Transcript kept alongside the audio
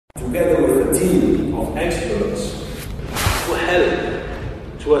together with a team of experts, to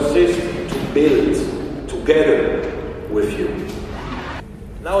help, to assist, to build together with you.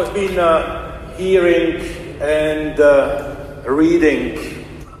 Now I've been hearing and reading.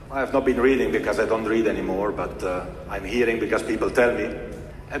 I have not been reading because I don't read anymore, but I'm hearing because people tell me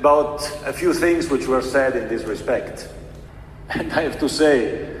about a few things which were said in this respect. And I have to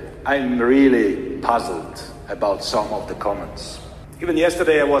say, I'm really puzzled about some of the comments. Even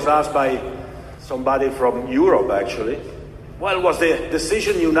yesterday I was asked by somebody from Europe actually, well, was the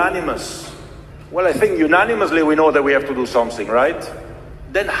decision unanimous? Well, I think unanimously we know that we have to do something, right?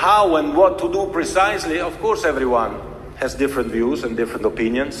 Then how and what to do precisely, of course everyone has different views and different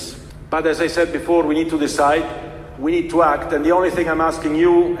opinions. But as I said before, we need to decide, we need to act, and the only thing I'm asking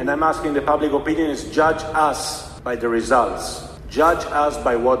you, and I'm asking the public opinion, is judge us by the results. Judge us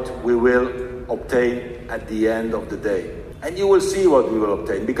by what we will obtain at the end of the day. And you will see what we will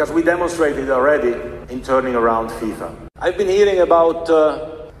obtain, because we demonstrated already in turning around FIFA. I've been hearing about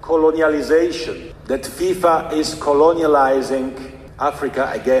colonialization, that FIFA is colonializing Africa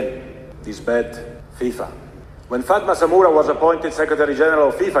again, this bad FIFA. When Fatma Samoura was appointed Secretary General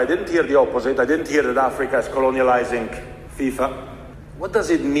of FIFA, I didn't hear the opposite. I didn't hear that Africa is colonializing FIFA. What does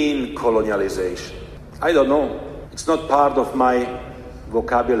it mean, colonialization? I don't know. It's not part of my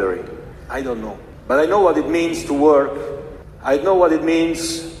vocabulary. I don't know. But I know what it means to work. I know what it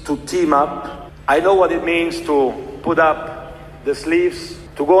means to team up. I know what it means to put up the sleeves,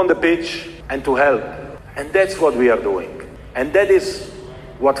 to go on the pitch and to help. And that's what we are doing. And that is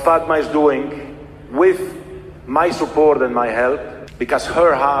what Fatma is doing with my support and my help, because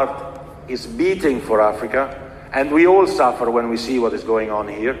her heart is beating for Africa, and we all suffer when we see what is going on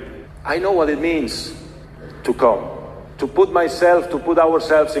here. I know what it means to come, to put myself, to put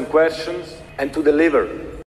ourselves in questions, and to deliver.